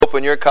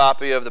open your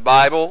copy of the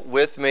Bible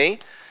with me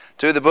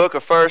to the book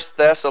of 1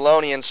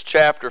 Thessalonians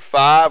chapter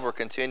 5. We're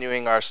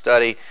continuing our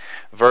study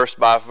verse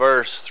by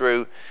verse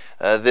through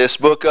this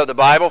book of the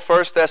Bible.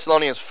 1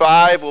 Thessalonians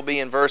 5 will be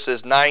in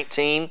verses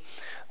 19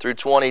 through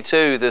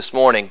 22 this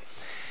morning.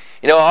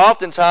 You know,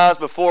 oftentimes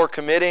before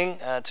committing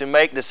to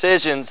make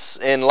decisions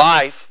in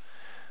life,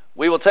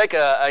 we will take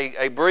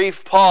a brief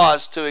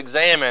pause to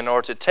examine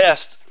or to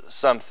test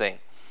something.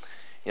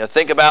 You know,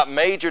 think about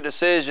major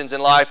decisions in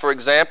life. For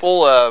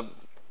example,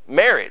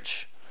 marriage.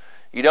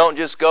 You don't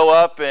just go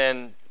up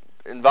and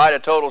invite a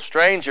total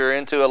stranger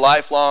into a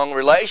lifelong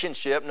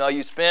relationship. No,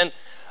 you spend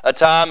a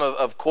time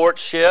of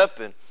courtship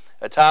and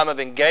a time of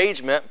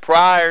engagement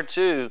prior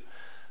to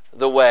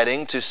the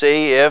wedding to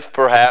see if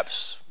perhaps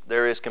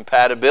there is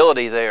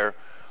compatibility there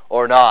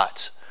or not.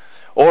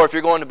 Or if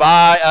you're going to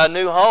buy a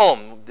new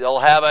home,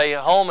 they'll have a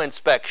home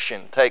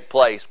inspection take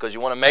place because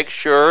you want to make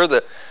sure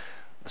that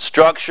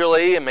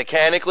structurally and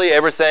mechanically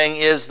everything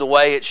is the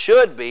way it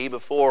should be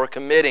before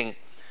committing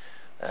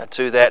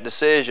to that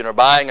decision. Or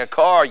buying a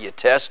car, you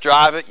test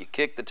drive it, you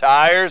kick the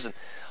tires, and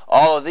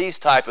all of these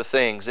type of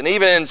things. And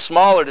even in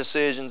smaller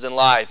decisions in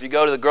life, you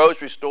go to the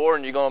grocery store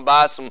and you're going to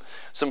buy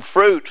some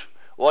fruit.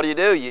 What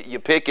do? You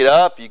pick it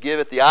up, you give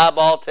it the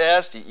eyeball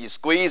test, you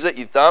squeeze it,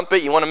 you thump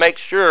it. You want to make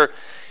sure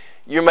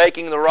you're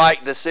making the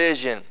right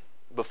decision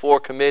before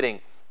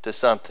committing to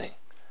something.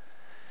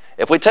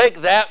 If we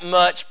take that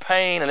much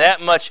pain and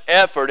that much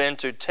effort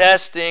into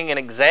testing and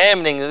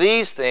examining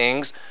these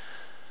things,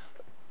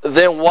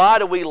 then why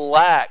do we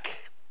lack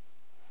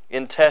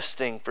in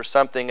testing for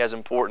something as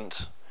important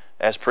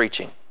as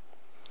preaching?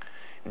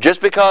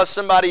 Just because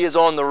somebody is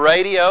on the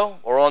radio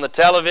or on the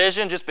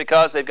television, just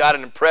because they've got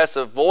an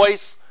impressive voice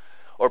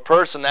or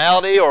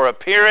personality or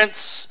appearance,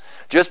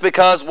 just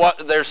because what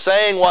they're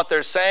saying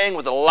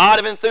with a lot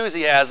of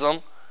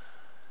enthusiasm,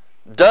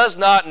 does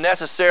not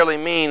necessarily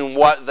mean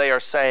what they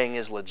are saying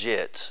is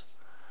legit.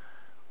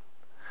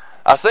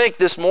 I think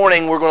this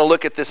morning we're going to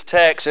look at this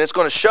text, and it's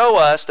going to show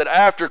us that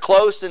after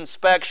close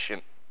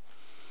inspection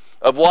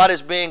of what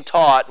is being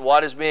taught,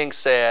 what is being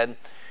said,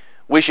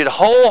 we should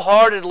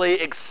wholeheartedly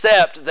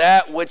accept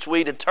that which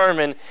we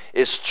determine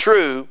is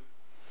true,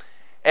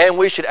 and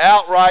we should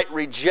outright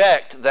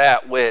reject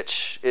that which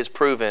is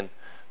proven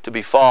to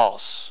be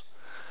false.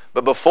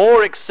 But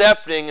before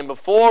accepting and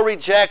before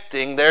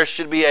rejecting, there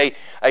should be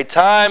a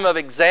time of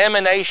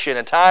examination,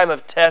 a time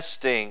of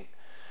testing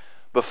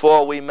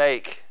before we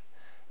make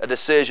a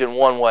decision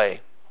one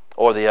way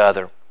or the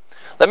other.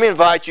 Let me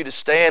invite you to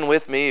stand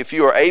with me, if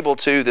you are able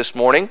to, this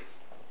morning,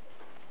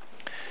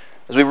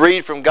 as we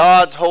read from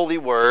God's holy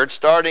word,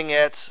 starting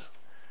at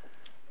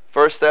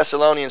 1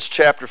 Thessalonians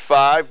chapter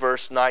 5,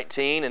 verse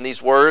 19. And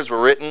these words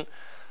were written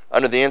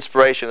under the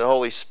inspiration of the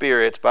Holy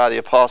Spirit by the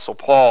Apostle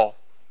Paul.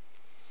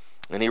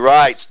 And he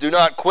writes, "Do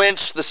not quench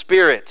the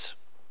Spirit.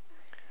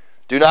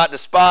 Do not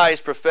despise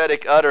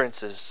prophetic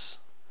utterances.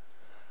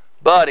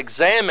 But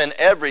examine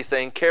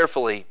everything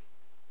carefully.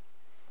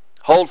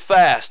 Hold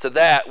fast to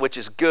that which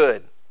is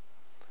good.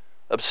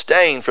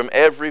 Abstain from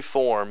every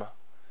form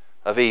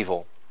of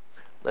evil."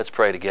 Let's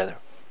pray together.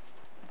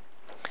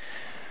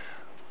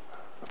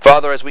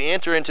 Father, as we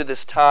enter into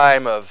this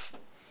time of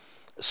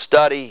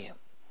study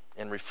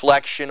and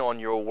reflection on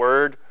your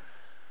word,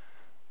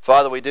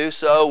 Father, we do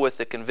so with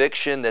the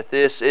conviction that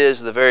this is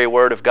the very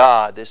Word of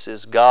God. This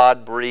is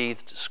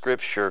God-breathed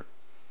Scripture.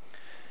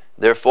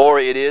 Therefore,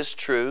 it is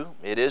true,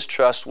 it is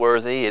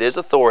trustworthy, it is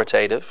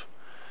authoritative,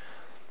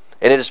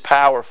 and it is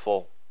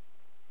powerful.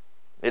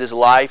 It is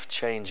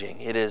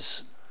life-changing. It is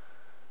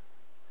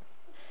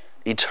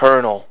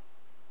eternal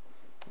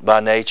by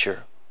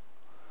nature.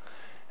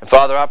 And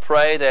Father, I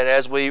pray that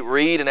as we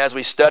read and as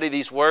we study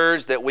these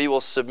words, that we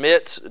will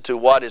submit to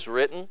what is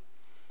written.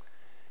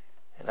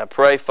 And I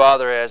pray,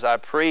 Father, as I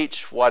preach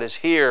what is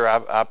here,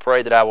 I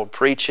pray that I will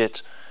preach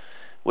it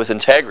with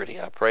integrity.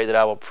 I pray that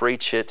I will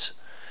preach it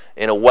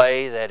in a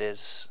way that is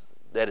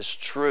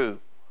true,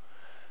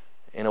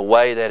 in a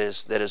way that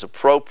is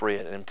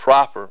appropriate and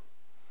proper.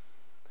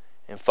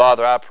 And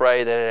Father, I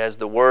pray that as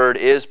the Word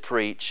is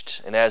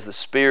preached, and as the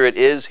Spirit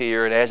is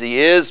here, and as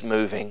He is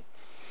moving,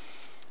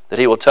 that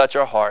He will touch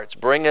our hearts,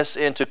 bring us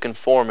into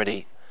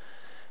conformity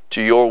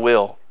to your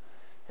will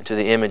and to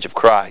the image of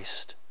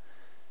Christ.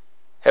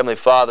 Heavenly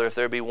Father, if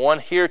there be one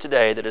here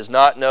today that does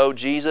not know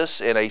Jesus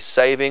in a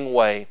saving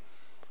way,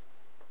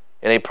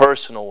 in a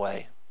personal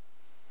way,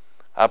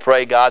 I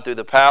pray, God, through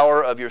the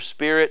power of your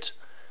Spirit,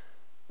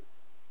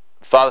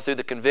 Father, through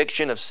the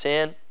conviction of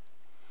sin,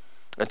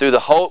 and through the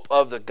hope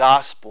of the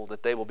gospel,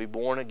 that they will be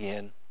born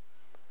again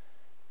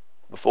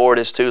before it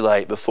is too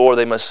late, before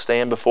they must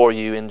stand before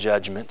you in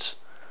judgment.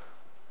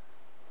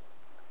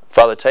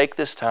 Father, take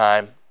this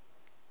time,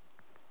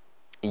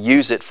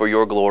 use it for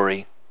your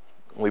glory.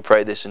 We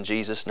pray this in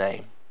Jesus'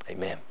 name.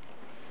 Amen.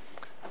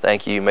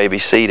 Thank you. You may be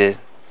seated.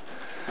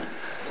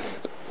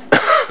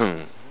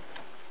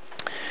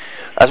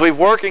 As we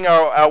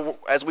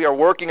are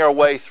working our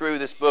way through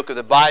this book of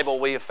the Bible,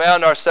 we have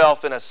found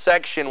ourselves in a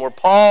section where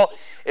Paul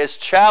is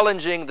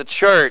challenging the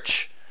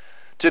church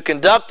to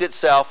conduct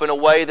itself in a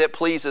way that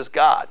pleases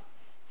God.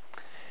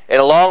 And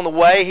along the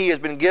way, He has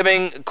been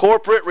giving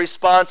corporate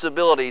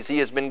responsibilities. He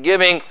has been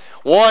giving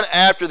one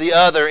after the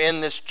other in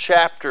this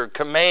chapter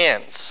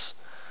commands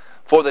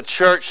for the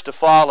church to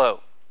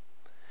follow.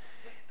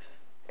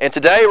 And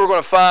today we're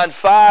going to find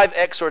 5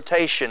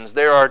 exhortations.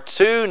 There are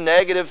 2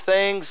 negative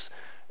things,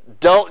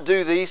 don't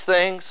do these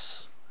things.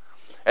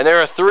 And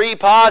there are 3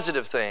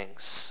 positive things,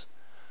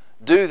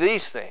 do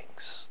these things.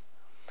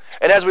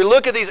 And as we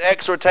look at these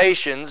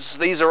exhortations,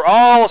 these are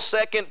all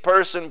second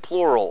person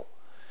plural,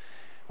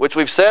 which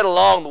we've said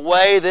along the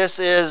way, this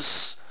is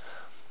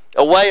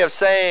a way of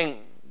saying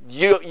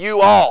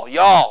you all,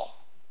 y'all.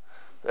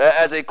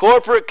 As a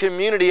corporate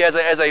community, as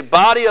a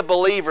body of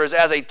believers,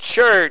 as a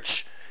church,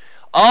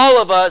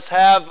 all of us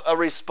have a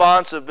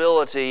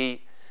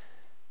responsibility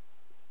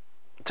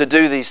to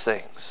do these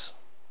things.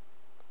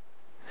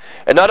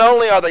 And not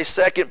only are they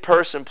second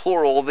person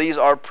plural, these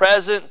are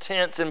present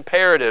tense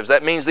imperatives.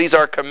 That means these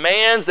are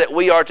commands that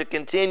we are to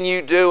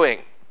continue doing.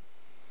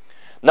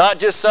 Not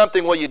just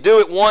something, well, you do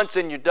it once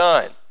and you're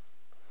done.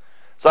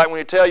 It's like when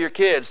you tell your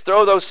kids,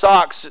 throw those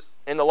socks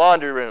in the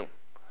laundry room.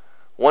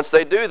 Once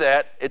they do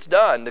that, it's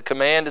done. The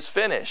command is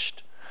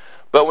finished.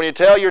 But when you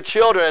tell your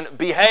children,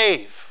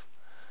 behave,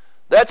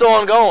 that's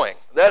ongoing.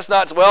 That's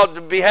not, well,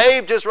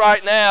 behave just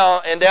right now,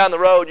 and down the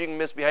road you can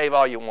misbehave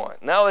all you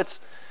want. No, it's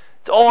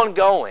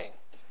ongoing.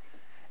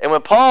 And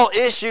when Paul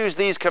issues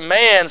these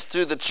commands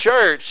to the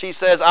church, he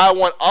says, I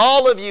want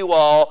all of you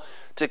all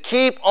to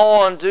keep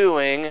on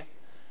doing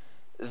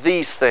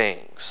these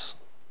things.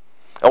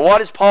 And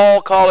what is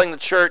Paul calling the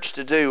church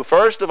to do?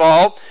 First of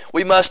all,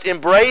 we must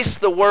embrace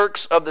the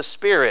works of the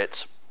Spirit.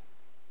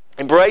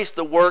 Embrace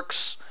the works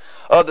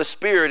of the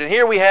Spirit. And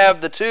here we have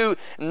the 2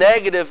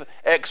 negative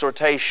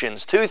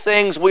exhortations, 2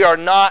 things we are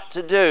not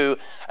to do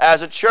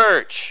as a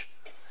church.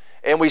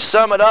 And we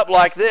sum it up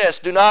like this: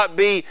 do not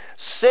be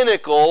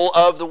cynical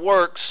of the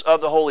works of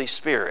the Holy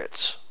Spirit.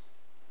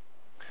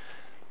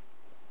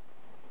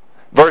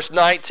 Verse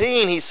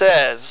 19, he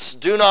says,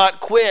 do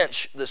not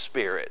quench the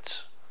Spirit.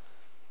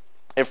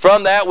 And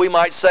from that we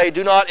might say,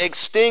 do not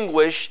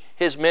extinguish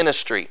His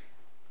ministry.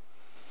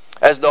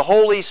 As the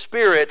Holy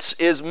Spirit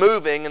is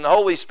moving and the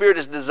Holy Spirit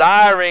is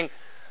desiring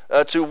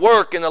to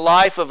work in the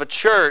life of a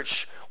church,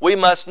 we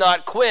must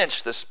not quench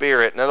the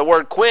Spirit. Now the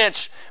word quench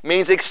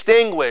means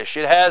extinguish.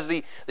 It has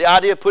the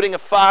idea of putting a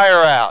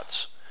fire out.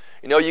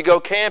 You know, you go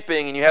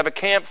camping and you have a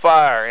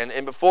campfire,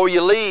 and before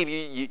you leave,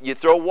 you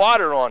throw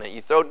water on it,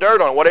 you throw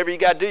dirt on it, whatever you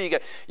got to do,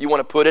 you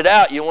want to put it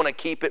out, you want to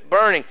keep it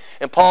burning.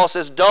 And Paul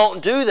says,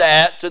 don't do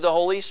that to the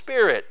Holy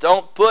Spirit.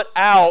 Don't put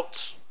out,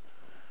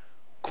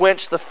 quench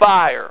the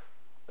fire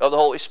of the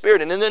Holy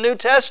Spirit. And in the New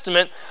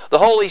Testament, the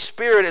Holy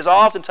Spirit is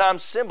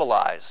oftentimes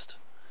symbolized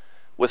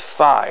with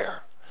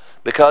fire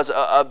because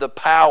of the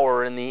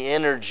power and the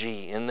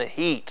energy and the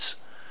heat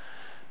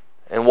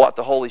and what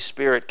the Holy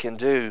Spirit can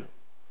do.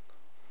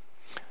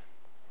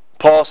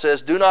 Paul says,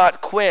 do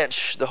not quench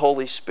the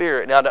Holy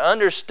Spirit. Now, to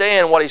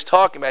understand what he's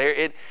talking about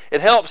here, it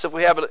helps if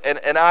we have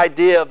an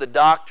idea of the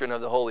doctrine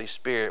of the Holy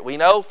Spirit. We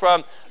know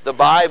from the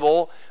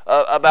Bible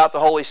about the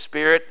Holy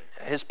Spirit,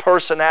 His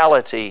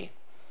personality.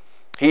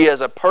 He is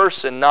a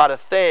person, not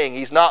a thing.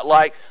 He's not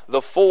like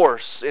the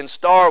Force in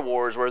Star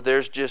Wars where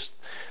there's just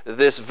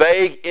this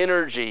vague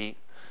energy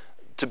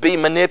to be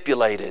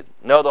manipulated.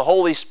 No, the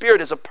Holy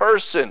Spirit is a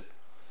person.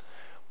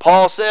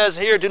 Paul says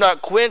here, do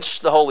not quench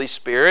the Holy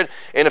Spirit.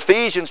 In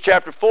Ephesians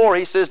chapter 4,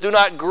 he says, do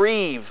not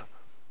grieve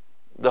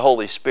the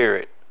Holy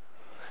Spirit.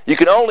 You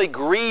can only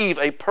grieve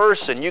a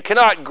person. You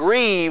cannot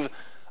grieve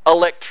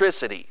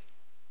electricity.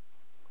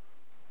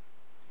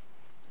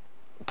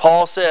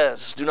 Paul says,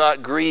 do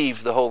not grieve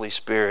the Holy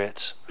Spirit.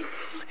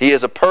 He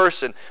is a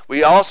person.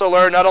 We also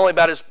learn not only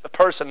about His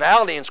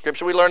personality in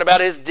Scripture, we learn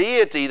about His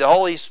deity. The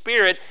Holy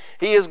Spirit,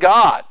 He is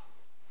God.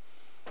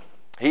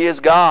 He is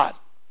God.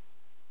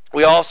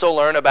 We also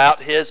learn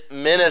about His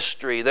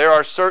ministry. There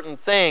are certain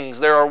things,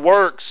 there are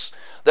works,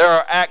 there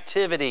are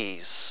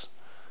activities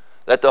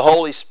that the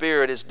Holy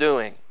Spirit is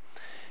doing.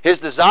 His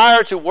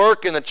desire to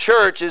work in the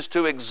church is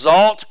to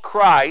exalt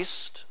Christ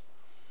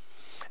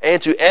and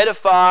to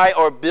edify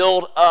or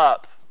build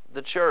up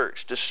the church,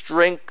 to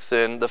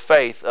strengthen the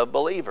faith of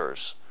believers.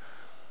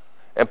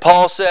 And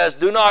Paul says,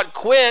 do not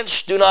quench,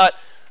 do not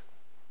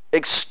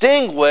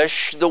extinguish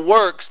the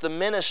works, the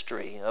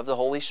ministry of the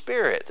Holy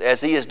Spirit, as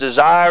He is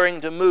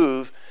desiring to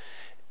move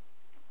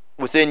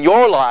within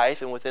your life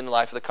and within the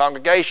life of the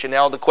congregation.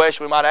 Now, the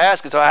question we might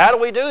ask is, so how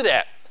do we do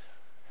that?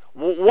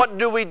 What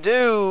do we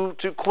do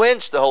to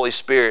quench the Holy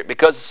Spirit?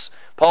 Because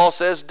Paul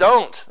says,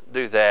 don't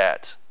do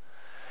that.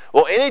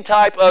 Well, any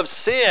type of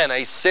sin,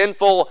 a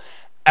sinful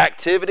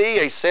activity,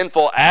 a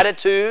sinful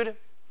attitude,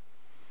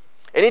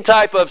 any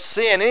type of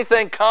sin,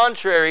 anything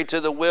contrary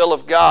to the will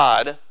of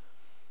God,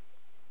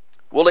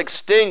 will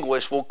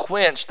extinguish, will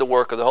quench the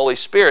work of the Holy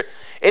Spirit.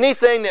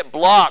 Anything that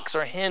blocks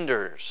or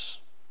hinders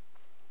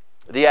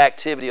the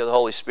activity of the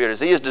Holy Spirit, as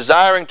He is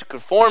desiring to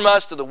conform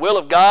us to the will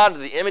of God, to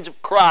the image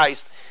of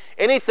Christ,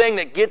 anything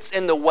that gets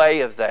in the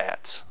way of that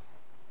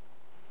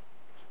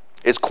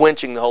is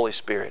quenching the Holy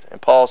Spirit.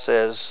 And Paul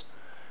says,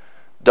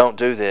 don't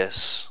do this.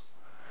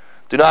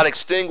 Do not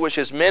extinguish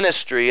His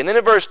ministry. And then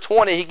in verse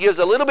 20, he gives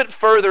a little bit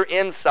further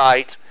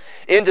insight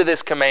into this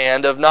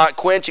command of not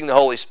quenching the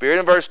Holy Spirit.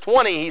 In verse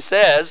 20, he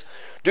says,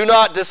 do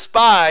not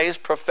despise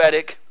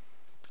prophetic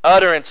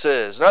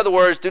utterances. In other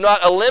words, do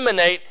not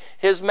eliminate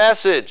His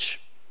message.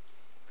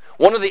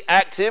 One of the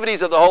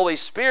activities of the Holy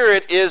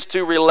Spirit is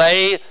to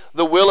relay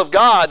the will of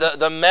God,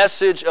 the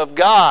message of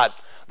God.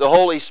 The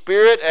Holy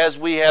Spirit, as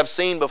we have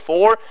seen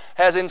before,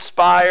 has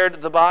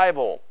inspired the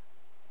Bible.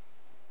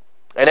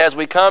 And as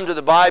we come to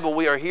the Bible,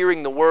 we are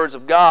hearing the words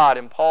of God.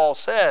 And Paul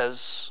says,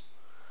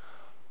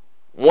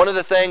 one of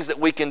the things that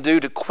we can do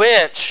to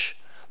quench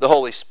the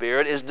Holy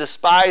Spirit is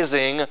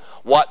despising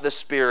what the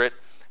Spirit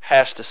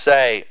has to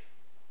say.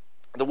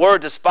 The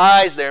word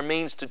despise there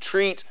means to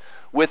treat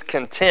with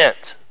contempt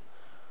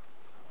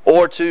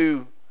or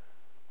to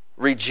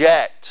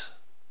reject.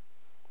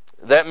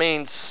 That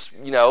means,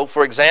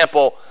 for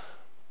example,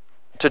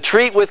 to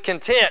treat with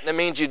contempt. That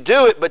means you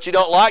do it, but you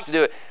don't like to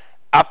do it.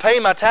 I pay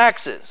my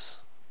taxes.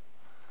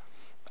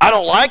 I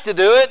don't like to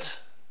do it,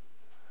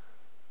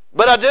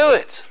 but I do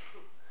it.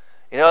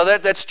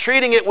 That's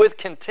treating it with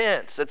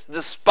contempt. That's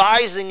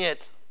despising it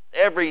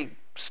every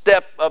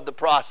step of the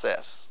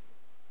process.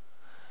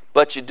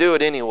 But you do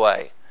it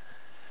anyway.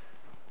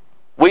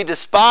 We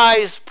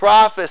despise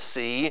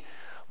prophecy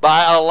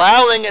by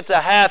allowing it to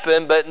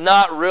happen, but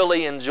not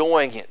really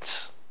enjoying it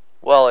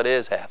while it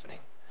is happening.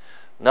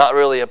 Not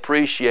really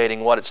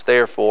appreciating what it's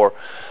there for.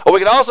 Or we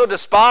can also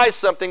despise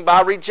something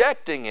by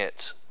rejecting it.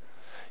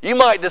 You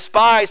might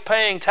despise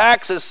paying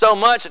taxes so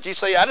much that you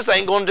say, I just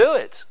ain't going to do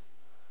it.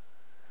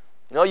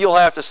 You'll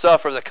have to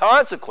suffer the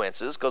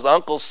consequences because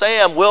Uncle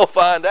Sam will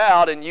find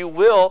out and you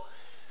will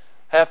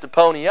have to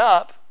pony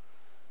up.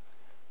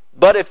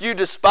 But if you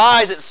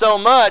despise it so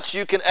much,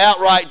 you can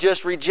outright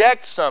just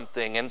reject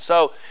something. And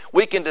so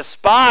we can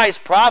despise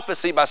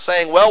prophecy by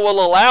saying, well,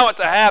 we'll allow it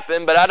to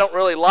happen, but I don't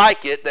really like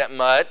it that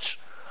much.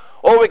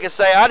 Or we can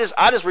say,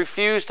 I just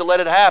refuse to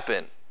let it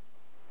happen.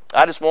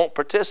 I just won't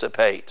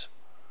participate.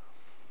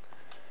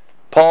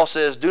 Paul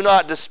says, do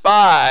not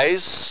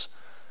despise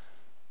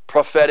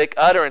prophetic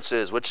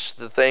utterances, which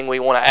the thing we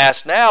want to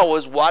ask now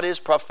is, what is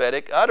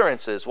prophetic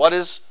utterances? What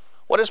is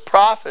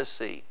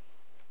prophecy?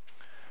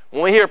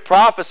 When we hear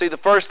prophecy, the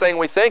first thing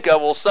we think of,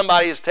 well,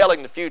 somebody is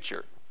telling the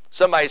future.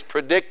 Somebody's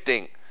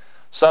predicting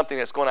something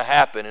that's going to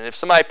happen. And if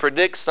somebody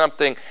predicts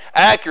something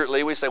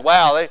accurately, we say,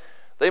 wow,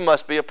 they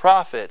must be a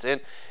prophet.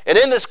 And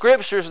in the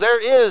Scriptures,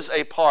 there is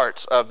a part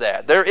of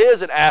that. There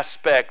is an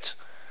aspect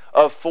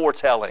of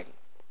foretelling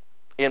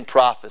in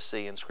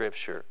prophecy in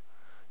Scripture,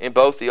 in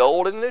both the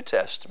Old and the New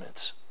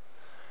Testaments.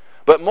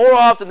 But more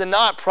often than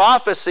not,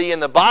 prophecy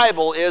in the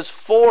Bible is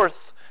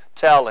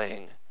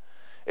forthtelling.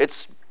 It's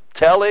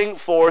telling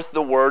forth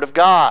the Word of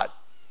God.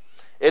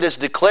 It is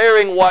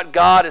declaring what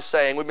God is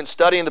saying. We've been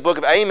studying the book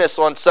of Amos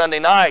on Sunday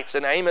nights,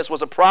 and Amos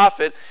was a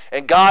prophet,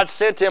 and God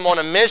sent him on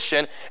a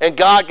mission, and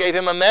God gave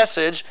him a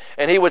message,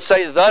 and he would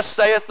say, thus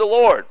saith the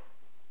Lord.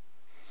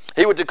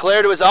 He would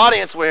declare to his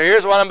audience, well,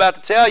 here's what I'm about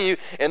to tell you,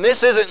 and this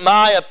isn't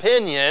my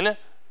opinion.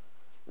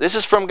 This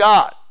is from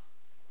God.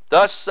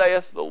 Thus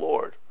saith the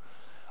Lord.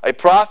 A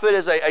prophet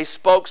is a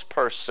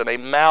spokesperson, a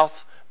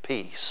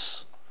mouthpiece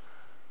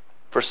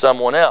for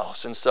someone else.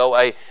 And so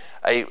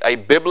a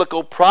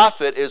biblical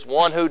prophet is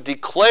one who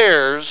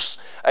declares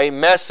a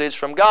message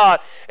from God.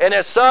 And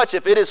as such,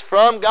 if it is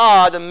from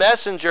God, the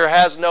messenger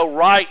has no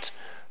right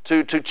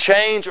to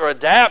change or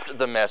adapt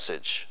the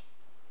message.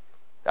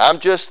 I'm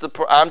just the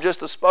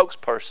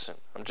spokesperson.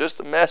 I'm just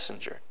the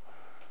messenger.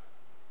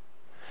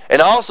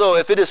 And also,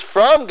 if it is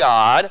from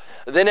God,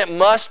 then it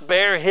must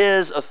bear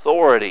His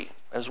authority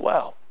as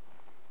well.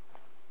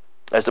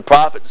 As the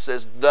prophet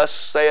says, thus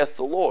saith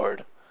the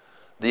Lord,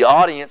 the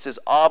audience is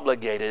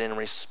obligated and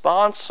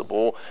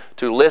responsible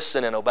to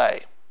listen and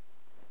obey,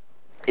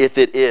 if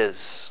it is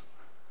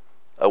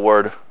a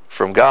word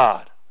from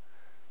God.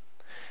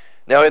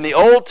 Now, in the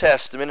Old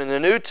Testament and the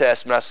New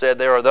Testament, I said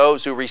there are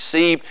those who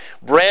received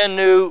brand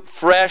new,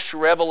 fresh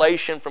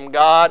revelation from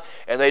God,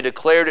 and they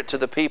declared it to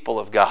the people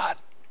of God.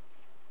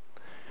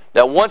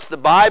 Now, once the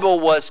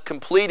Bible was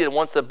completed,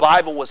 once the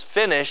Bible was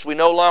finished, we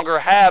no longer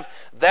have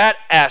that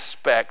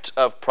aspect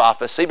of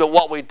prophecy, but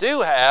what we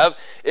do have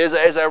is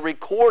a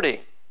recording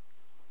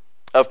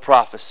of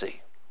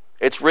prophecy.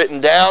 It's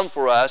written down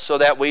for us so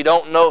that we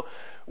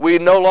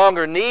no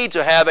longer need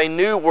to have a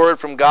new word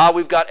from God.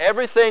 We've got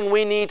everything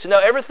we need to know,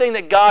 everything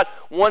that God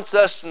wants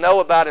us to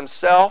know about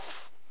Himself,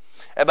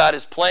 about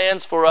His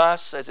plans for us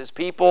as His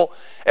people,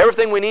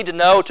 everything we need to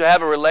know to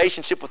have a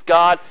relationship with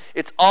God,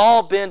 it's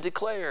all been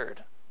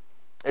declared.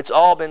 It's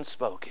all been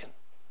spoken.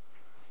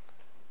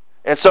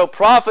 And so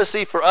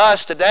prophecy for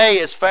us today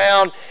is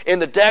found in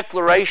the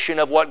declaration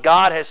of what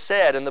God has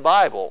said in the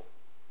Bible.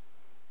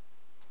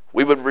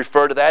 We would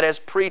refer to that as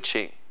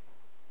preaching.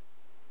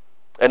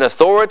 An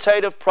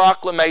authoritative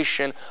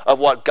proclamation of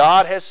what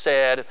God has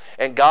said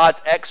and God's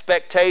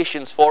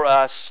expectations for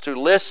us to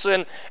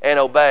listen and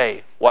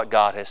obey what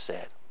God has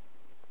said.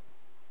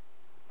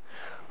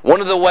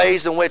 One of the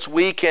ways in which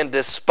we can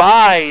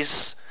despise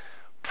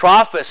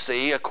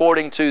prophecy,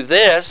 according to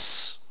this,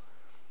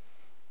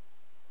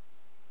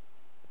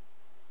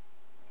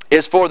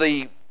 is for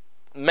the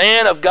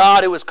man of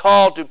God who is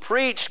called to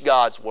preach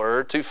God's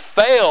Word to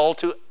fail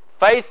to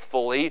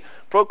faithfully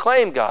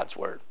proclaim God's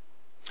Word.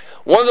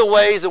 One of the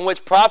ways in which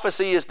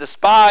prophecy is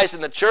despised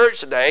in the church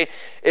today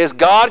is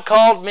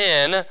God-called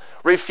men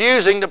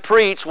refusing to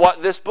preach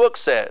what this book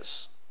says.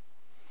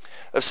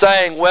 Of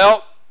saying,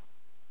 well,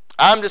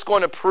 I'm just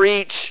going to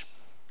preach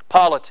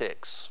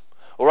politics,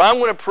 or I'm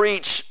going to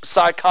preach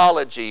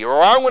psychology,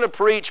 or I'm going to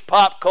preach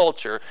pop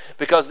culture,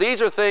 because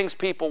these are things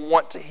people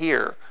want to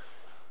hear.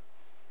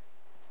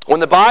 When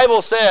the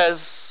Bible says,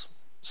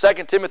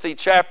 2 Timothy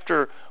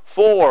chapter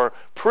 4,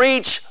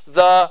 preach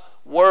the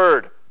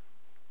Word.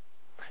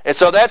 And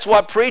so that's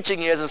what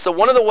preaching is. And so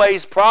one of the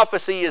ways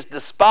prophecy is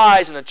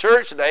despised in the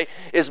church today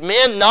is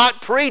men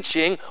not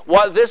preaching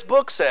what this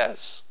book says.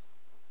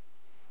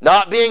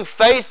 Not being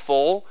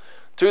faithful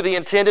to the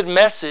intended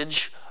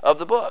message of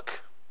the book.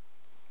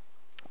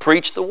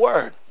 Preach the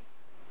Word.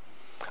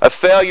 A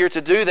failure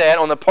to do that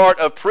on the part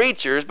of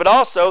preachers, but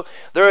also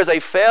there is a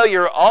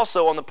failure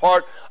also on the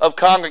part of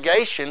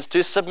congregations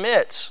to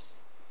submit.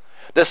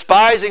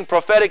 Despising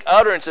prophetic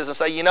utterances and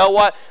say, you know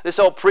what, this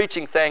whole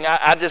preaching thing,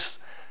 I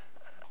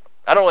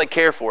don't really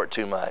care for it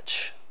too much.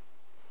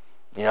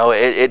 You know,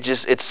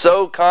 it's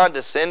so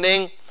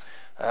condescending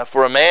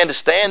for a man to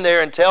stand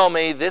there and tell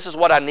me this is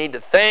what I need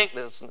to think,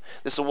 this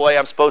is the way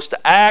I'm supposed to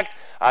act.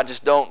 I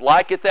just don't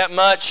like it that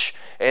much.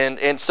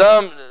 And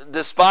some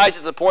despise it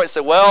to the point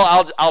and say,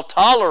 well, I'll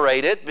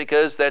tolerate it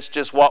because that's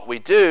just what we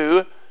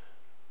do.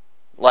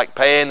 Like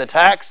paying the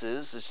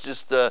taxes. It's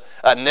just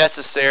a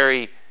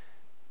necessary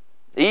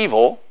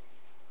evil.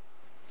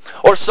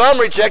 Or some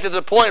reject it to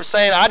the point of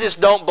saying, I just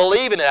don't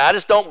believe in it. I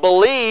just don't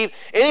believe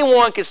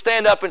anyone can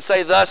stand up and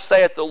say, thus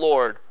saith the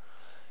Lord,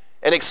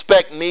 and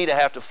expect me to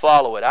have to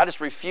follow it. I just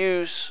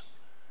refuse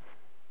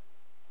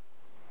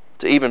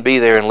to even be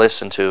there and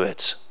listen to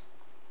it.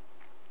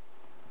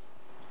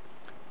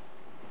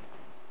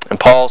 And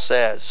Paul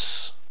says,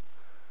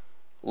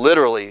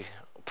 literally,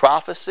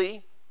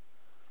 prophecy,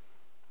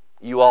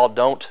 you all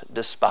don't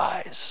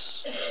despise.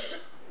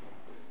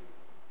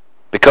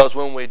 Because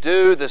when we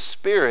do, the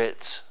Spirit,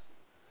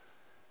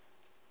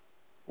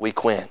 we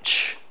quench.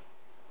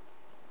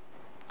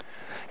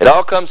 It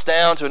all comes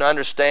down to an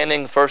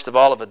understanding, first of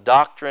all, of a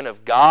doctrine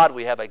of God.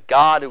 We have a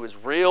God who is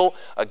real,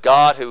 a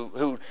God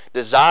who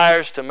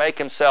desires to make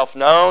Himself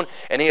known,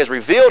 and He has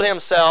revealed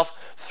Himself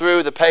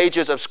through the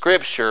pages of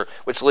Scripture,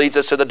 which leads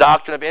us to the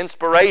doctrine of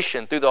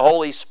inspiration. Through the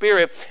Holy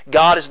Spirit,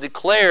 God has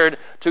declared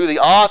to the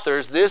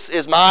authors, this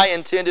is my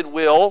intended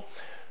will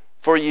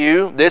for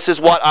you. This is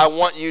what I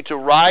want you to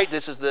write.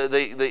 This is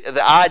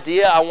the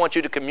idea I want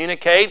you to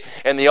communicate.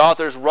 And the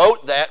authors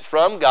wrote that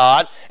from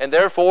God. And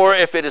therefore,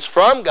 if it is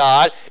from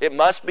God, it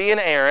must be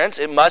inerrant,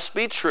 it must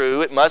be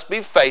true, it must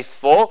be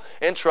faithful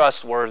and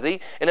trustworthy,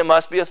 and it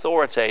must be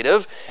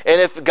authoritative. And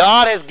if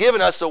God has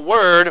given us a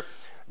word,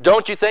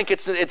 don't you think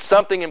it's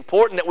something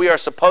important that we are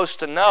supposed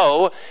to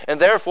know? And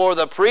therefore,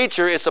 the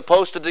preacher is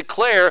supposed to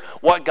declare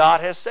what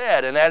God has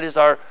said. And that is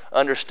our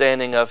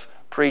understanding of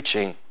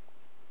preaching.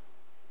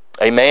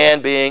 A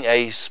man being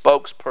a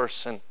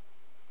spokesperson,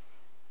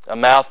 a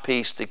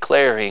mouthpiece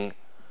declaring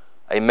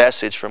a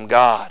message from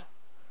God.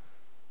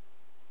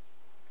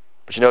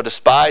 But you know,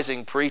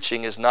 despising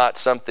preaching is not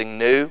something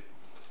new.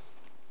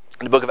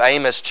 In the book of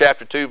Amos,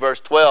 chapter 2, verse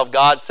 12,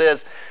 God says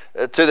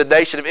to the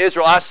nation of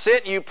Israel, I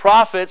sent you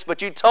prophets, but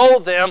you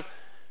told them,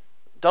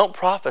 don't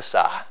prophesy.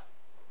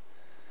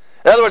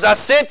 In other words,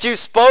 I sent you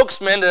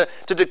spokesmen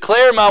to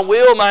declare my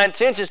will, my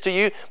intentions to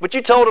you, but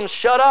you told them,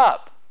 shut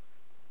up.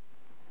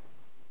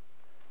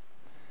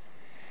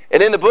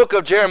 And in the book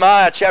of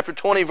Jeremiah, chapter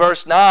 20, verse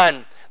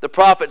 9, the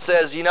prophet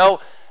says, you know,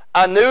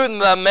 I knew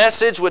the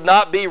message would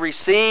not be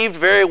received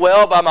very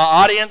well by my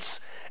audience,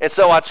 and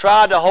so I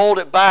tried to hold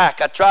it back.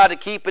 I tried to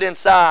keep it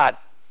inside.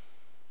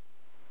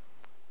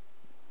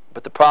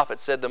 But the prophet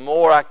said, the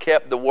more I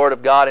kept the Word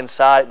of God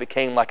inside, it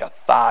became like a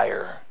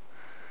fire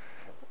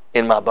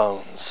in my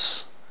bones.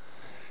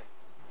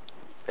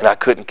 And I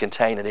couldn't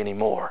contain it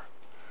anymore.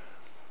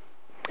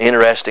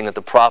 Interesting that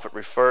the prophet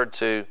referred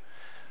to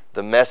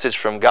the message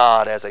from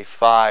God as a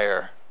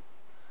fire,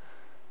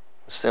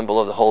 a symbol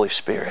of the Holy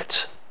Spirit.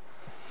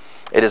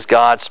 It is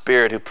God's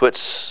Spirit who puts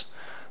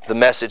the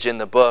message in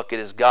the book. It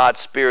is God's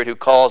Spirit who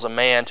calls a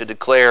man to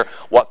declare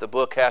what the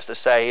book has to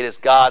say. It is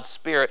God's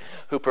Spirit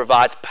who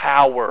provides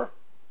power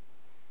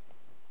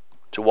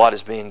to what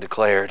is being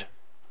declared.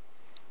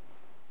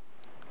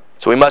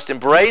 So we must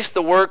embrace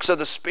the works of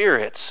the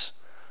Spirit,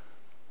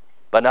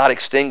 but not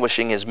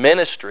extinguishing His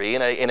ministry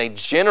in a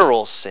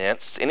general sense.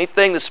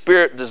 Anything the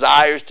Spirit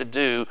desires to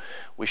do,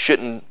 we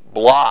shouldn't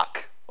block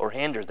or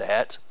hinder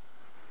that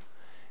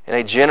in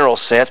a general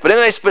sense. But in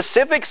a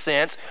specific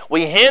sense,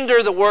 we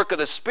hinder the work of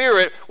the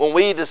Spirit when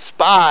we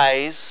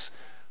despise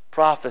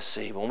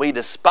prophecy, when we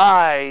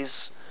despise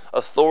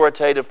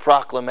authoritative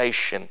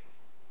proclamation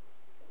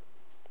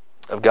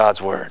of God's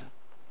Word.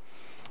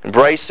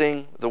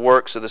 Embracing the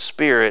works of the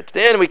Spirit.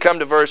 Then we come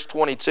to verse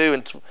 22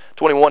 and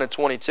 21 and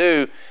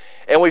 22,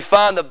 and we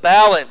find the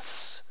balance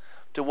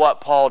to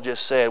what Paul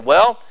just said.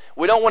 Well,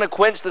 we don't want to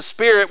quench the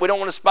Spirit. We don't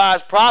want to despise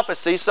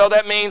prophecy. So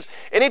that means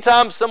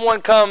anytime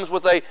someone comes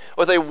with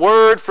a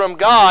word from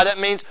God, that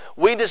means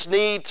we just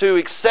need to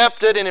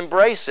accept it and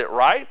embrace it,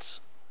 right?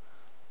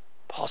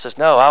 Paul says,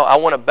 no, I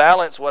want to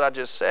balance what I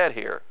just said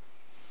here.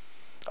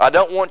 I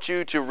don't want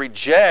you to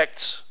reject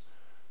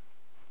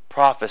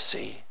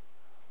prophecy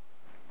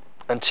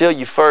until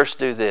you first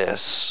do this.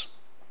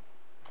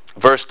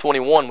 Verse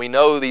 21, we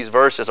know these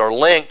verses are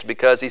linked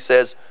because he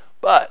says,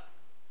 but.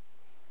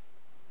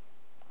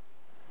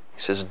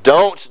 He says,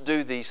 don't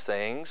do these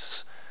things.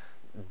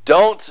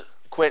 Don't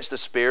quench the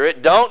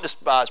Spirit. Don't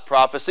despise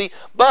prophecy.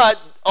 But,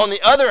 on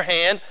the other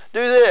hand,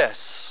 do this.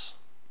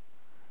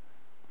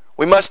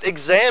 We must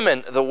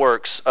examine the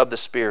works of the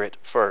Spirit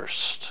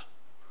first.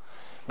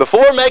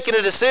 Before making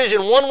a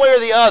decision one way or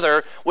the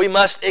other, we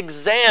must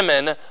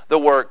examine the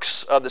works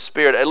of the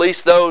Spirit, at least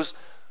those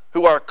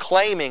who are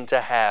claiming to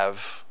have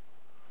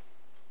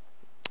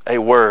a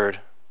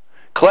word,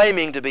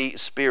 claiming to be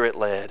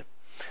Spirit-led.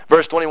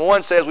 Verse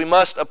 21 says we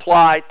must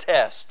apply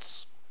tests.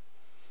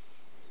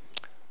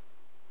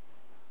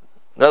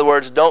 In other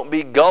words, don't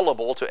be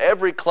gullible to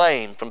every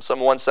claim from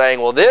someone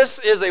saying, well, this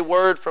is a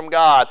word from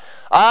God.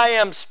 I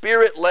am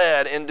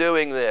Spirit-led in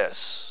doing this.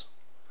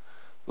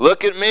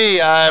 Look at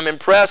me, I'm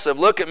impressive.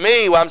 Look at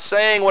me, I'm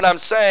saying what I'm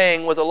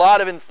saying with a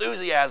lot of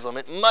enthusiasm.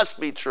 It must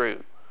be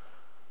true.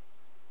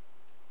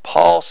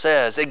 Paul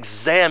says,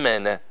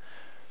 examine,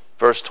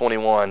 verse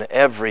 21,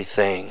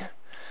 everything.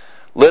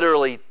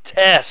 Literally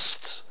test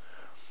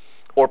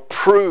or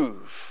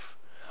prove.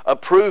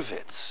 Approve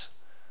it.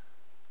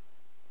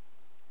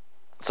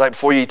 It's like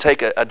before you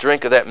take a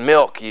drink of that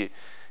milk, you're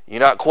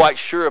not quite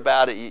sure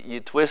about it. You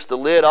twist the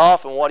lid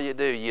off, and what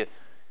do? You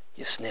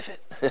sniff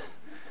it.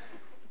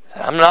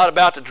 I'm not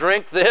about to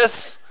drink this,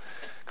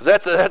 because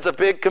that's a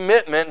big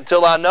commitment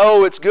until I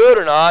know it's good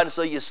or not, and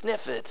so you sniff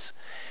it.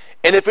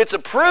 And if it's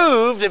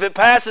approved, if it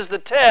passes the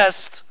test,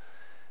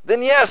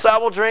 then yes, I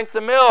will drink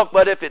the milk.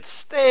 But if it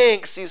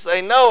stinks, you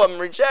say, no, I'm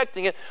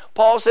rejecting it.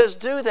 Paul says,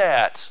 do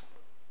that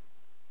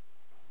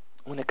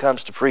when it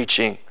comes to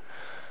preaching.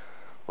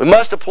 We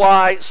must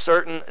apply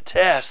certain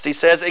tests. He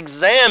says,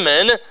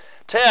 examine,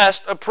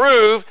 test,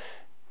 approve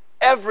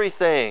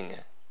everything.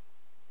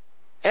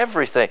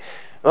 Everything.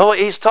 Well,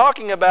 he's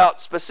talking about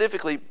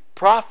specifically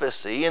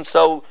prophecy, and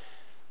so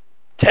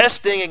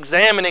testing,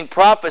 examining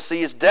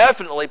prophecy is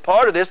definitely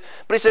part of this.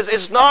 But he says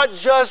it's not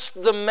just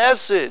the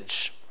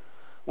message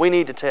we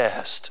need to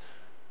test.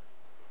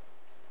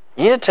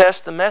 You need to test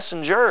the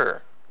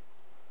messenger.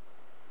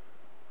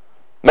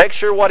 Make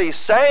sure what he's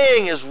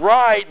saying is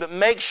right, but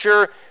make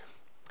sure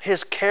his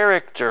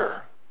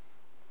character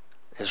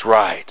is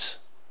right.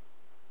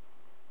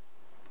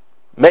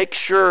 Make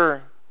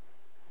sure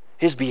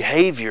his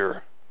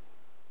behavior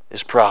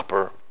is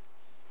proper.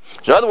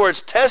 In other words,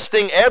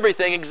 testing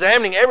everything,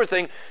 examining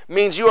everything,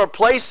 means you are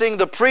placing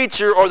the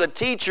preacher or the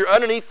teacher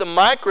underneath the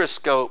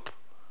microscope,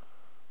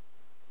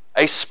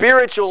 a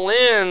spiritual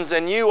lens,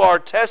 and you are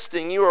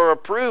testing, you are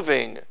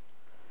approving.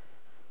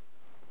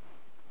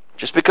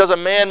 Just because a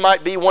man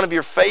might be one of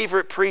your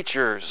favorite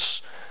preachers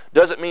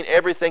doesn't mean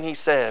everything he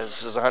says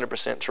is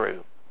 100%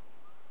 true.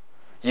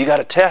 You got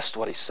to test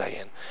what he's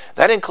saying.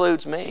 That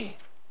includes me.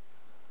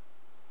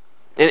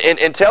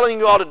 In telling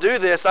you all to do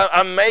this,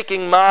 I'm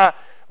making my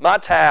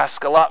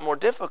task a lot more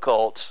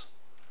difficult.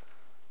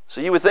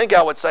 So you would think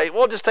I would say,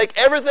 well, just take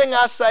everything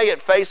I say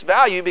at face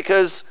value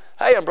because,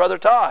 hey, I'm Brother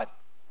Todd.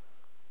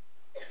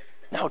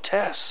 No,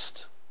 test.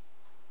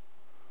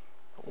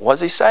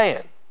 What's he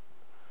saying?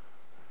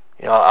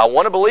 You know, I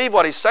want to believe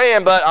what he's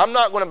saying, but I'm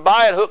not going to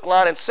buy it hook,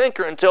 line, and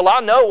sinker until I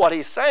know what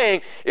he's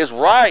saying is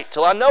right,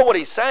 till I know what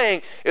he's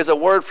saying is a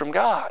word from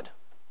God.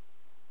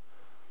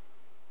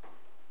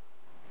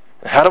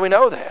 How do we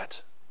know that?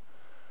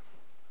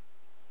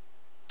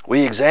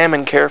 We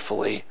examine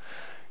carefully.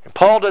 And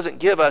Paul doesn't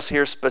give us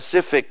here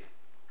specific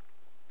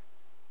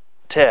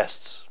tests.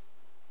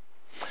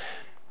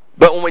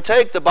 But when we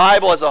take the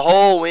Bible as a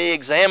whole, we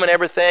examine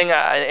everything,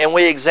 and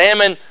we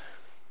examine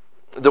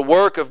the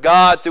work of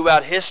God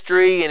throughout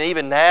history and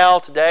even now,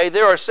 today,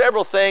 there are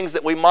several things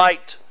that we might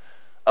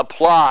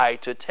apply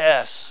to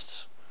test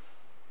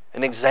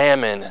and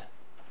examine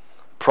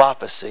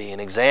prophecy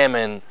and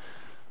examine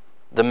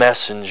the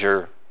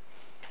messenger.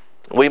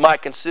 We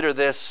might consider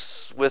this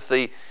with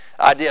the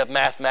idea of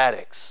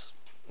mathematics.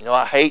 You know,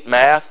 I hate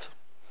math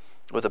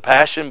with a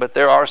passion, but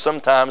there are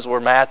some times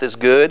where math is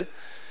good.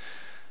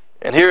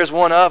 And here's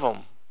one of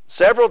them.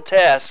 Several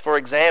tests for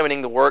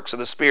examining the works of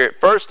the Spirit.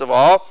 First of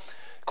all,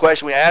 the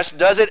question we ask,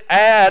 does it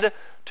add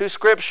to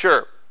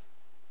Scripture?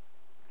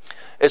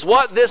 Is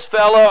what this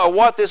fellow or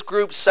what this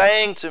group's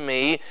saying to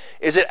me,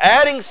 is it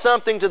adding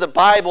something to the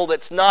Bible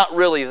that's not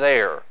really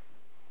there?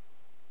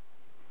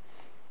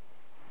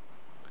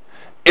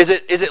 Is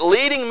it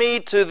leading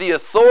me to the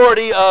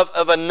authority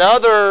of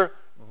another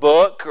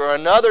book or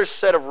another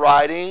set of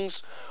writings?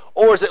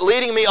 Or is it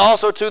leading me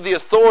also to the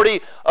authority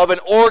of an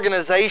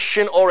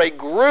organization or a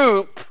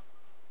group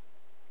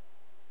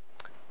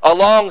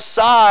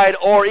alongside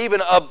or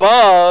even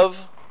above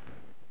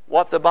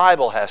what the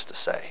Bible has to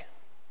say?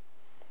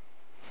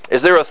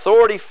 Is there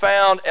authority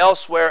found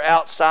elsewhere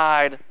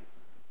outside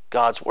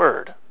God's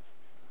Word?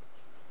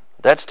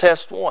 That's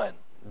test one.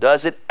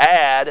 Does it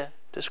add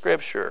to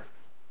Scripture?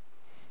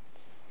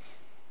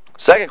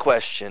 Second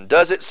question,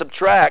 does it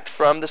subtract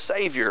from the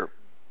Savior?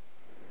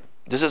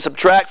 Does it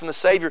subtract from the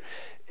Savior?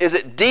 Is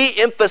it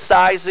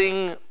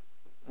de-emphasizing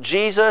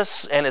Jesus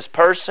and His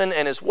person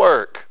and His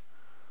work?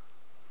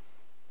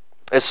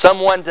 Is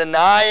someone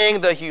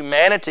denying the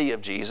humanity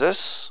of Jesus?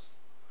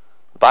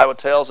 The Bible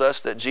tells us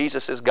that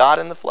Jesus is God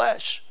in the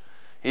flesh.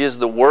 He is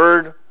the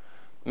Word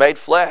made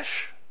flesh.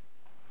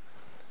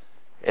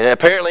 And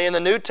apparently in the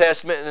New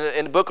Testament,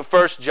 in the book of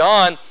 1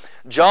 John,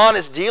 John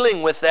is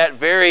dealing with that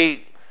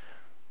very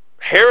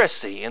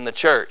heresy in the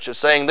church.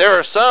 It's saying there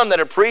are some that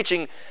are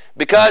preaching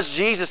because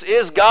Jesus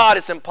is God,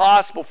 it's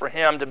impossible for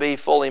Him to be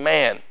fully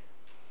man.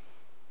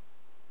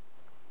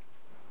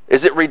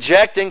 Is it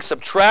rejecting,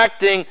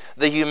 subtracting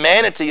the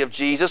humanity of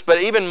Jesus?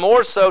 But even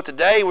more so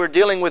today, we're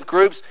dealing with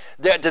groups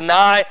that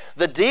deny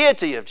the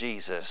deity of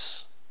Jesus.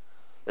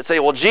 That say,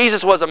 well,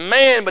 Jesus was a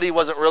man, but He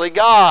wasn't really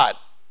God.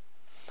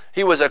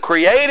 He was a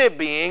creative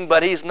being,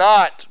 but He's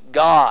not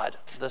God,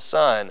 the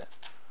Son.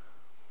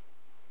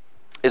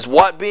 Is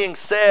what being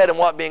said and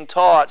what being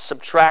taught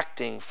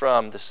subtracting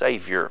from the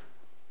Savior?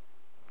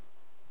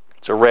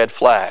 It's a red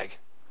flag.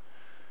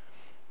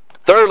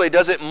 Thirdly,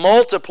 does it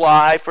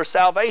multiply for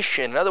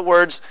salvation? In other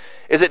words,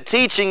 is it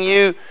teaching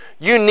you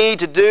need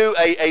to do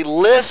a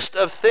list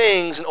of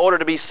things in order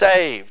to be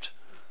saved?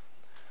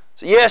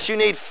 So yes, you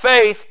need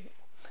faith.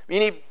 You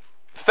need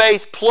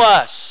faith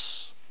plus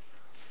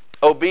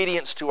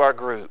obedience to our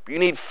group. You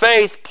need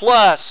faith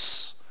plus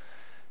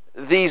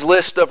these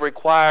list of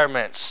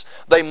requirements.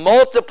 They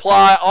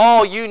multiply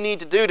all you need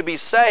to do to be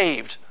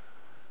saved.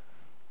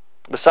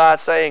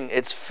 Besides saying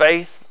it's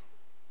faith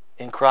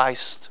in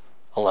Christ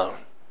alone.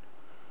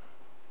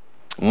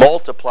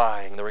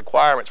 Multiplying the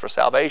requirements for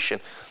salvation.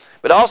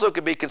 But also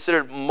could be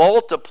considered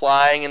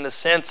multiplying in the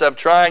sense of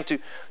trying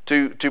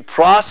to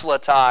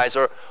proselytize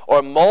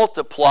or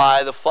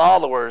multiply the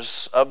followers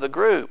of the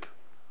group.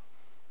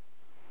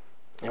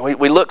 And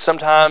we look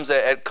sometimes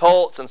at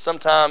cults and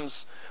sometimes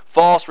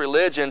false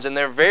religions, and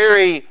they're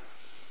very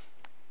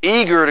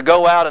eager to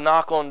go out and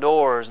knock on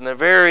doors, and they're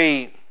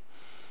very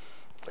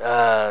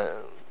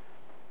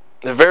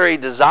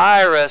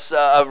desirous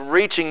of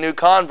reaching new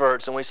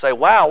converts. And we say,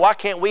 wow, why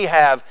can't we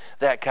have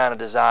that kind of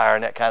desire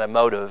and that kind of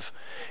motive?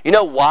 You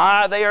know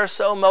why they are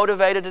so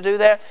motivated to do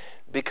that?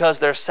 Because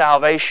their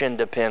salvation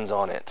depends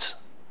on it.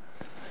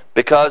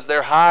 Because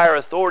their higher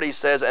authority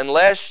says,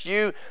 unless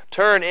you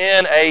turn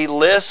in a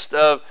list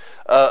of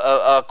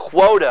a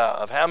quota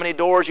of how many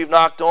doors you've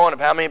knocked on, of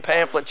how many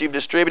pamphlets you've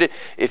distributed,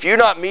 if you're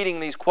not meeting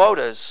these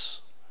quotas,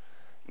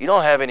 you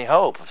don't have any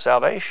hope of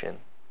salvation.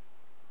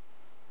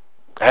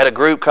 I had a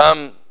group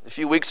come a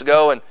few weeks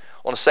ago and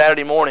on a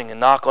Saturday morning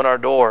and knock on our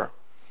door.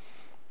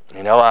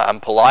 You know, I'm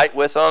polite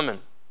with them and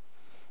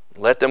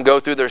let them go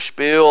through their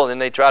spiel, and then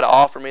they try to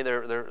offer me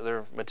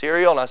their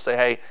material, and I say,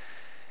 hey,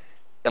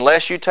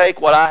 unless you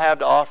take what I have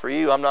to offer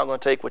you, I'm not going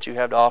to take what you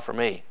have to offer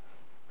me.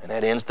 And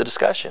that ends the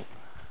discussion.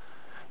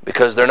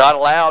 Because they're not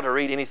allowed to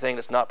read anything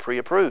that's not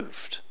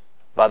pre-approved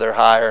by their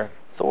higher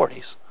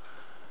authorities.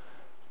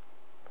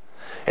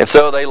 And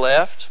so they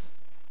left.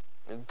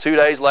 And 2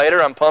 days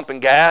later, I'm pumping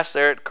gas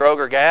there at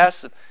Kroger Gas,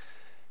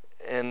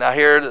 and I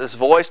hear this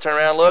voice turn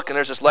around and look, and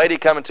there's this lady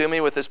coming to me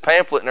with this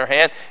pamphlet in her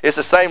hand. It's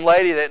the same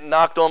lady that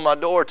knocked on my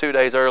door 2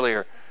 days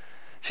earlier.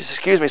 She says,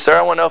 excuse me, sir,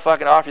 I want to know if I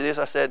can offer you this.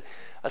 I said,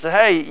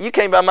 hey, you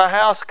came by my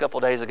house a couple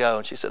of days ago.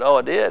 And she said, oh,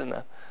 I did. And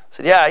I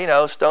said, yeah, you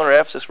know, Stoner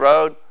Ephesus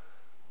Road,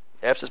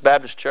 Ephesus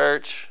Baptist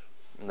Church,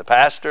 and the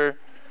pastor.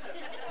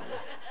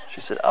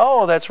 She said,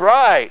 oh, that's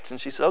right.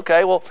 And she said,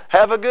 okay, well,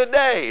 have a good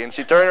day. And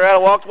she turned around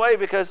and walked away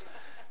because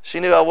she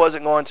knew I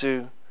wasn't going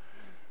to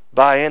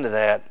buy into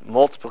that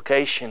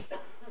multiplication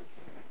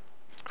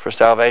for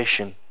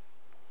salvation.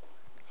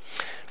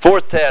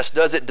 Fourth test,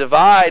 does it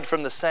divide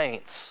from the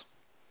saints?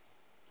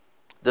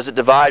 Does it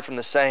divide from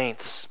the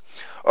saints?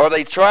 Or are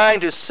they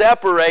trying to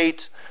separate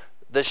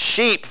the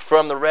sheep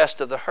from the rest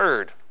of the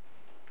herd?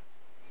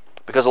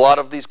 Because a lot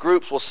of these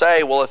groups will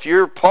say, well, if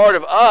you're part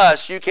of us,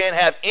 you can't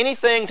have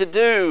anything to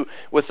do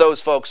with those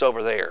folks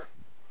over there.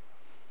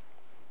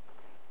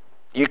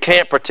 You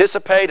can't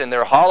participate in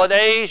their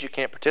holidays. You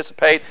can't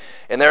participate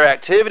in their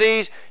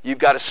activities. You've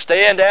got to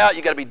stand out.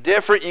 You've got to be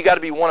different. You've got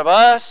to be one of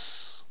us.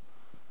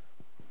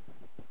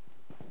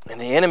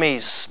 And the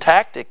enemy's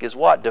tactic is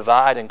what?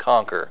 Divide and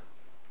conquer.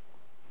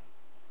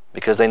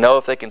 Because they know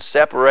if they can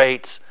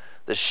separate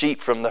the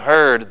sheep from the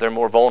herd, they're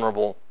more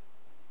vulnerable.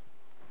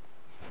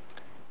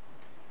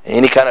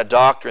 Any kind of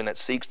doctrine that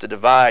seeks to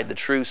divide the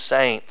true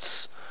saints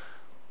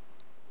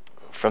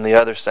from the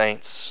other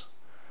saints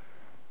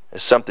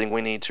is something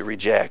we need to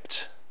reject.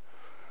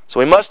 So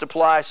we must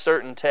apply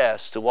certain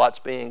tests to what's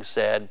being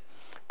said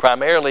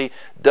primarily,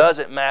 does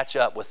it match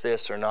up with this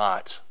or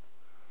not?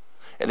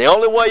 And the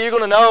only way you're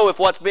going to know if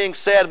what's being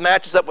said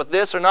matches up with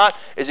this or not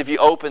is if you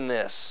open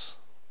this.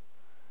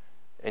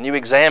 And you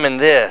examine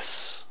this.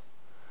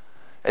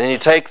 And then you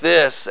take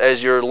this as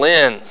your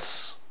lens,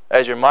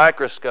 as your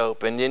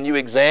microscope, and then you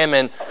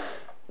examine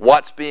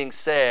what's being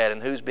said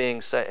and who's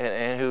being said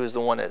and who is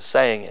the one that's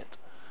saying it.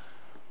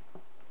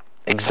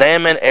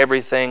 Examine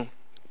everything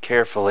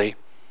carefully.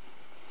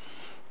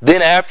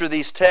 Then after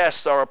these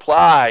tests are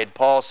applied,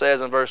 Paul says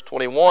in verse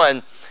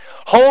 21,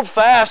 hold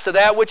fast to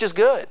that which is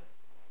good.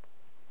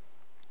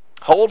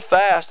 Hold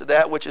fast to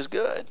that which is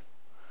good.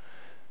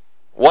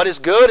 What is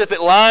good if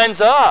it lines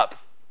up?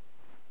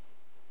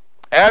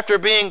 After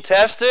being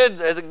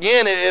tested, as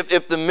again,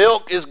 if the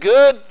milk is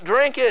good,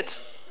 drink it.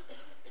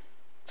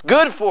 It's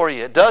good for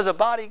you. It does a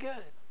body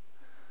good.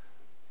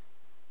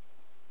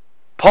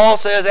 Paul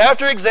says,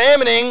 after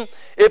examining,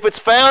 if it's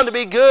found to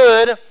be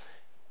good,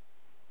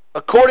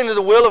 according to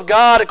the will of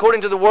God,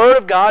 according to the Word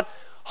of God,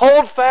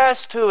 hold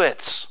fast to it.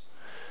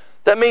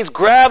 That means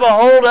grab a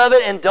hold of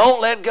it and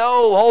don't let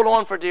go. Hold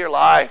on for dear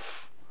life.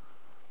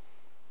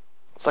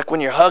 It's like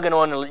when you're hugging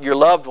on your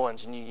loved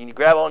ones and you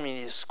grab on them and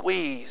you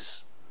squeeze.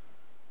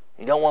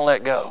 You don't want to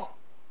let go.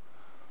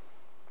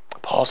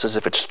 Paul says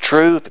if it's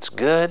true, if it's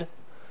good,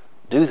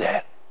 do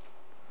that.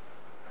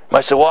 You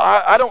might say, well,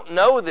 I don't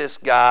know this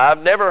guy.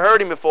 I've never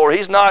heard him before.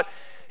 He's not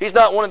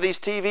one of these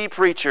TV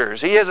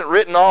preachers. He hasn't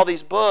written all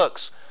these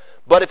books.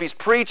 But if he's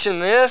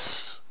preaching this,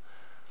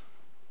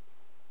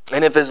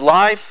 and if his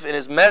life and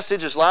his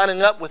message is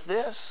lining up with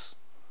this,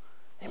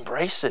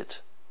 embrace it.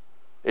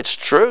 It's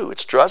true.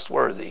 It's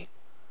trustworthy.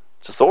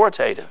 It's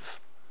authoritative.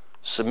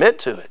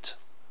 Submit to it.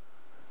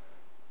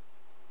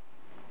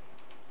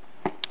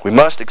 We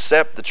must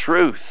accept the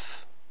truth,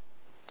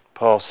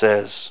 Paul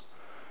says,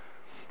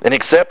 and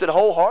accept it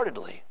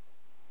wholeheartedly.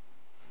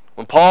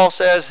 When Paul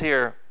says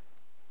here,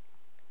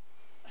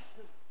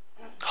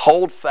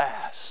 hold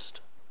fast,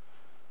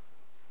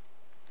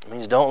 it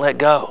means don't let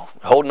go.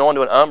 Holding on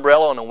to an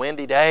umbrella on a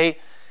windy day,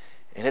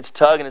 and it's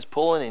tugging, it's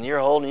pulling, and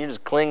you're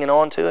just clinging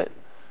on to it.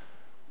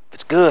 If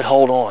it's good,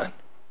 hold on.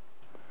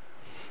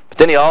 But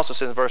then he also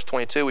says in verse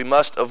 22, we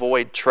must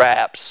avoid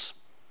traps.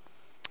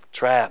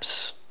 Traps.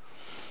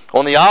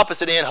 On the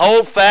opposite end,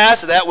 hold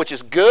fast to that which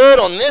is good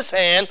on this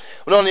hand,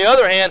 but on the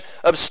other hand,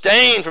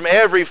 abstain from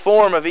every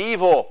form of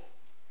evil.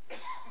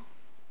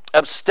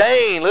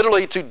 Abstain,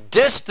 literally to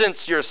distance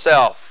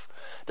yourself,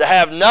 to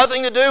have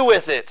nothing to do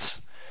with it.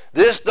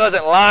 This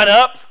doesn't line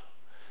up.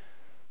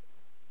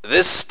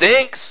 This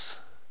stinks.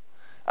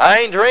 I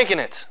ain't drinking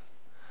it.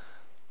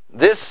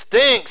 This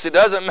stinks. It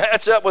doesn't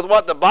match up with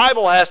what the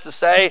Bible has to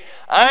say.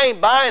 I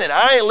ain't buying it.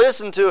 I ain't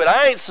listening to it.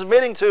 I ain't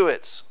submitting to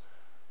it.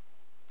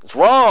 It's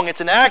wrong.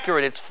 It's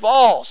inaccurate. It's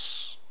false.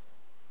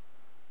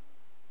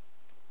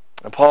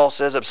 And Paul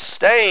says,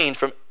 abstain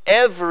from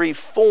every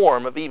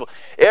form of evil.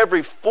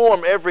 Every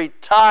form, every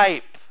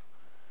type,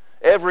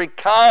 every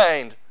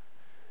kind,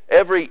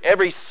 every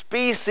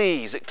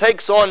species. It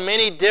takes on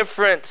many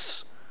different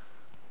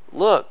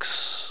looks,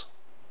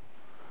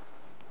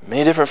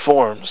 many different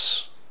forms.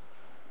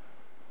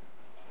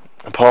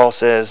 And Paul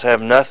says, have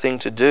nothing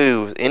to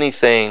do with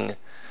anything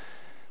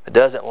that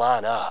doesn't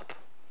line up.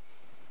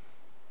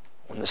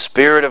 When the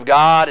Spirit of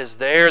God is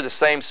there, the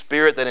same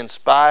Spirit that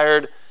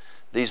inspired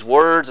these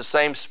words, the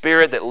same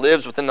Spirit that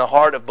lives within the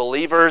heart of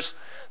believers,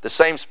 the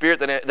same Spirit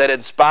that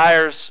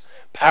inspires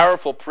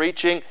powerful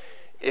preaching,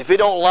 if it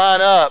don't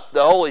line up,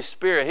 the Holy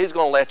Spirit, He's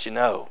going to let you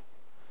know.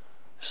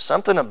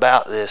 Something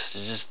about this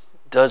just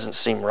doesn't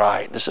seem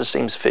right. This just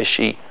seems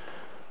fishy.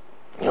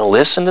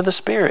 Listen to the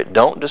Spirit.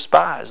 Don't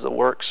despise the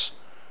works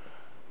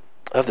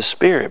of the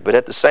Spirit. But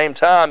at the same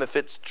time, if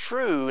it's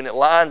true and it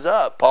lines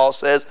up, Paul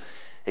says,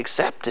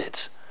 accept it.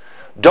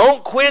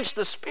 Don't quench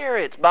the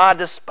Spirit by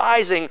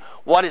despising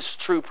what is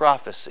true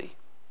prophecy.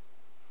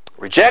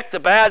 Reject the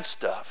bad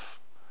stuff.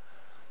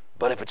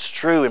 But if it's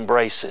true,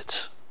 embrace it.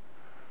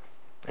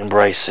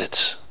 Embrace it.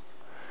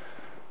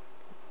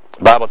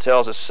 The Bible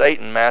tells us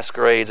Satan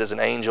masquerades as an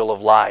angel of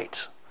light.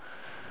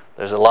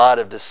 There's a lot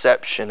of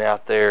deception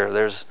out there.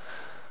 There's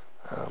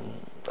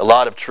a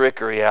lot of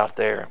trickery out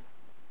there.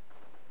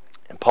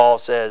 And Paul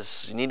says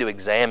you need to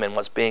examine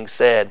what's being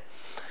said.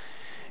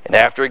 And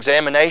after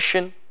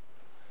examination,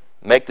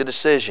 make the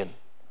decision.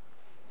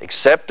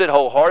 Accept it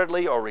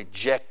wholeheartedly or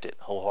reject it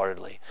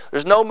wholeheartedly.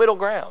 There's no middle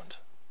ground.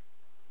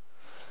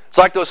 It's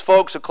like those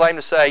folks who claim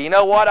to say, you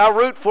know what, I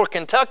root for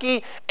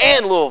Kentucky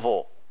and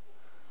Louisville.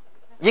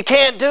 You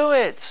can't do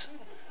it.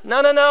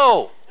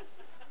 No.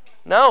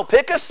 No,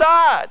 pick a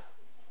side.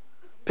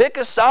 Pick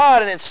a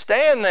side and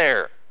stand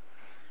there.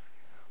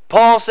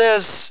 Paul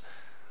says,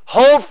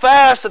 hold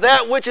fast to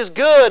that which is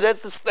good.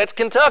 That's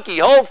Kentucky.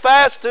 Hold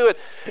fast to it.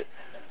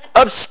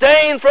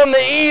 Abstain from the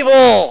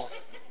evil.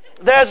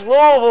 That's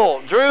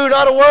Louisville. Drew,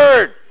 not a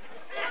word.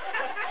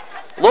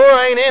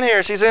 Laura ain't in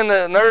here. She's in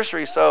the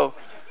nursery, so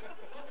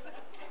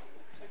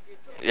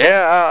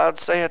yeah, I'd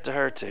say it to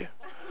her too.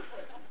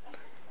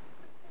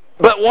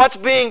 But what's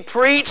being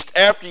preached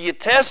after you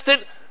test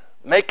it,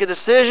 make a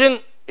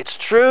decision, it's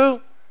true,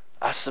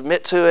 I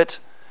submit to it.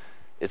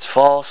 It's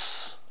false.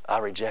 I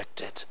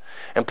reject it.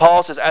 And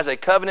Paul says, as a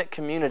covenant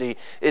community,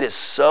 it is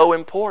so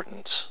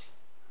important.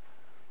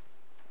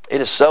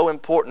 It is so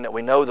important that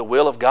we know the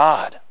will of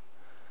God.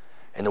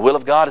 And the will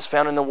of God is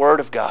found in the Word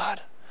of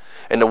God.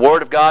 And the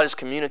Word of God is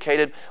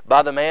communicated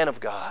by the man of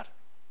God.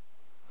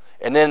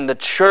 And then the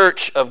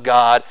church of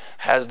God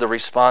has the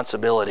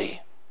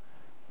responsibility.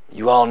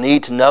 You all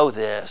need to know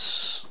this.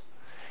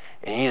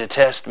 And you need to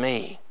test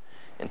me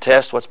and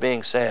test what's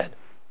being said.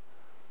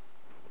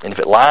 And if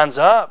it lines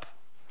up,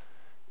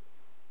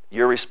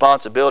 your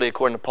responsibility,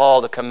 according to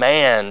Paul, the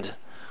command,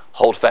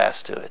 hold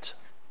fast to it.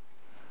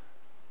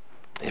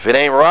 If it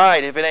ain't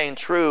right, if it ain't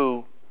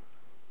true,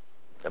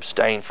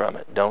 abstain from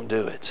it. Don't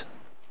do it.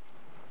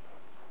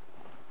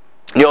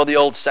 You know the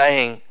old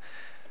saying,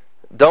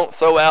 don't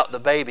throw out the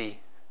baby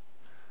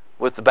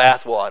with the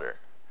bathwater.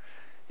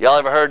 Y'all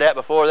ever heard that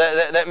before?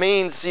 That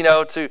means,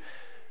 to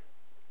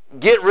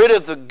get rid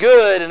of the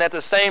good and at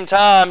the same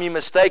time you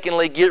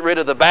mistakenly get rid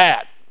of the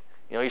bad.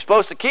 You're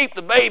supposed to keep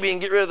the baby and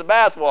get rid of the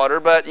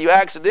bathwater, but you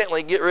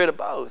accidentally get rid of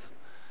both.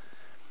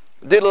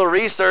 Did a little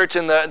research,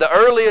 and the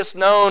earliest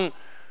known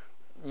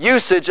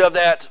usage of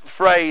that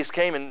phrase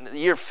came in the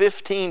year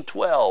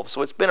 1512,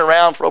 so it's been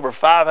around for over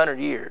 500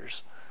 years.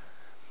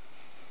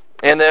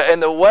 And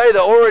the way the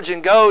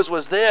origin goes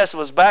was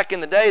back in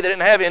the day they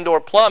didn't have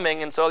indoor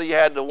plumbing, and so you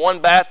had the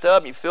one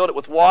bathtub, you filled it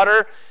with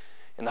water,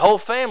 and the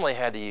whole family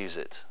had to use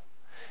it.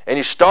 And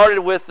you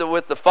started with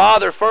the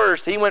father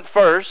first. He went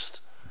first.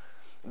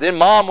 Then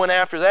mom went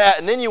after that,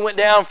 and then you went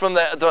down from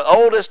the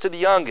oldest to the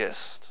youngest.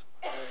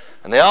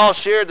 And they all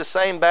shared the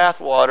same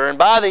bathwater. And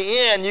by the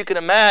end, you can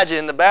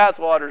imagine the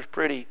bathwater is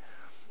pretty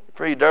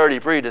dirty,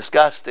 pretty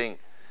disgusting.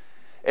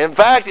 In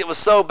fact, it was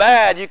so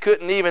bad you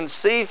couldn't even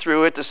see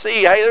through it to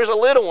see, hey, there's a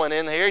little one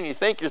in here, and you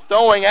think you're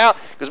throwing out.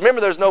 Because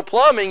remember, there's no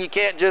plumbing. You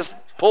can't just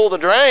pull the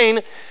drain.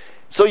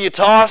 So you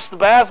toss the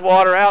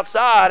bathwater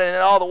outside, and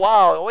all the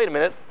while, wait a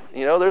minute,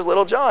 there's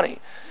little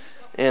Johnny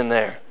in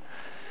there.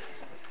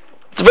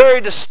 It's a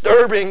very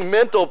disturbing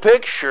mental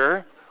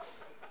picture,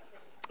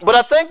 but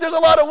I think there's a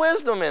lot of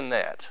wisdom in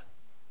that.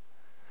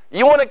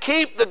 You want to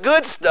keep the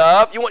good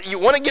stuff. You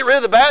want to get rid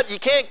of the bad. You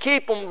can't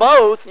keep them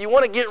both. You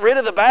want to get rid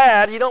of the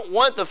bad. You don't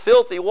want the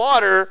filthy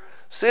water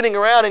sitting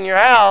around in your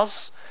house.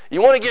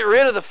 You want to get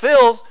rid of the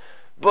filth,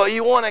 but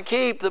you want to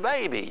keep the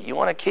baby. You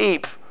want to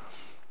keep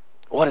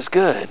what is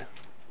good.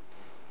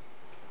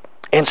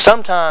 And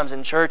sometimes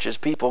in churches,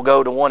 people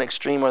go to one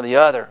extreme or the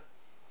other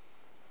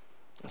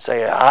and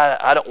say,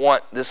 I don't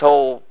want this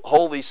whole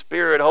Holy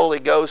Spirit, Holy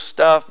Ghost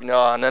stuff.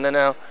 No.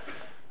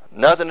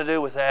 Nothing to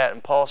do with that.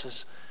 And Paul says,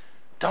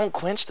 don't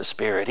quench the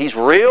Spirit. He's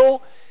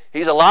real.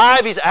 He's alive.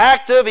 He's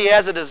active. He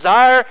has a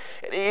desire.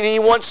 And he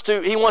wants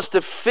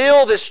to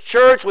fill this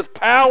church with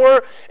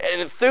power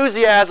and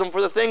enthusiasm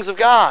for the things of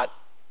God.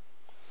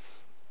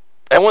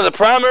 And one of the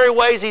primary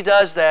ways he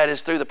does that is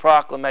through the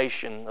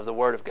proclamation of the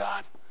Word of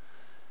God.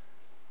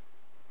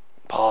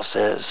 Paul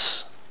says,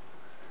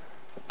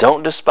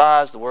 don't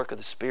despise the work of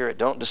the Spirit.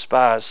 Don't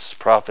despise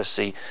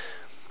prophecy.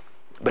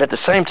 But at the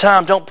same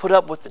time, don't put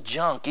up with the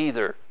junk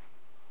either.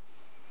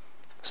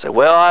 Say,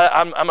 well,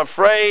 I'm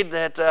afraid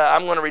that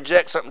I'm going to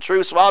reject something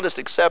true, so I'll just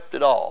accept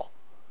it all.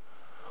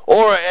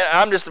 Or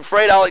I'm just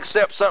afraid I'll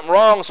accept something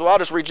wrong, so I'll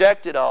just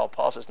reject it all.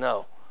 Paul says,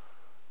 no.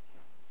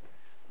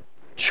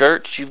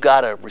 Church, you've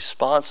got a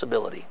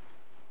responsibility.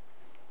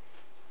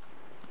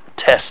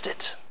 Test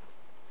it.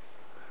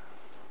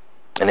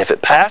 And if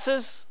it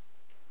passes,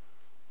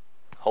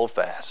 hold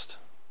fast.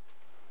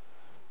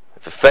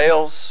 If it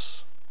fails,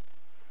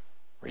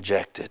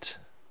 reject it.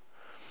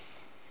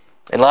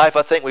 In life,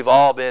 I think we've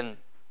all been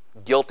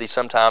guilty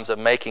sometimes of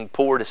making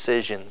poor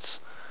decisions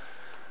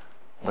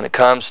when it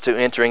comes to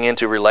entering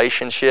into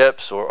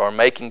relationships or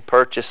making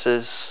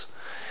purchases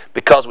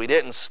because we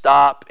didn't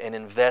stop and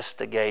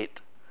investigate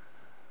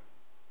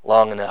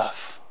long enough.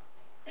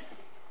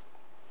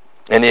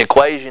 And the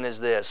equation is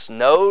this: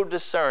 no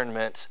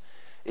discernment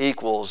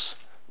equals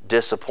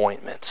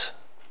disappointment.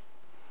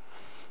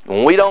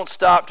 When we don't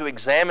stop to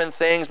examine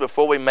things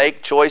before we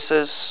make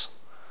choices,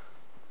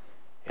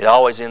 it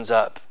always ends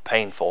up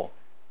painful.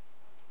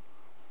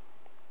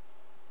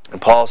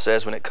 And Paul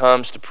says when it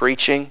comes to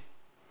preaching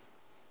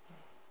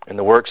and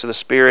the works of the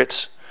Spirit,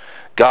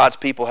 God's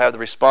people have the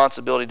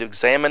responsibility to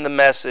examine the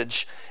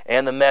message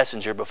and the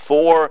messenger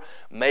before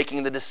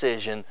making the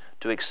decision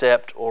to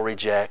accept or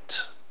reject.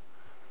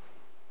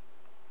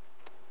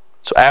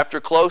 So after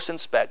close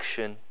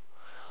inspection,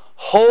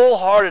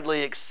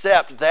 wholeheartedly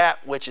accept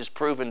that which is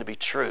proven to be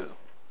true.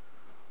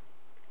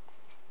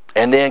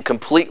 And then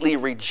completely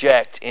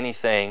reject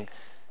anything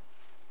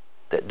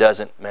that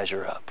doesn't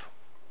measure up.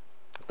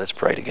 Let's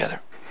pray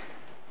together.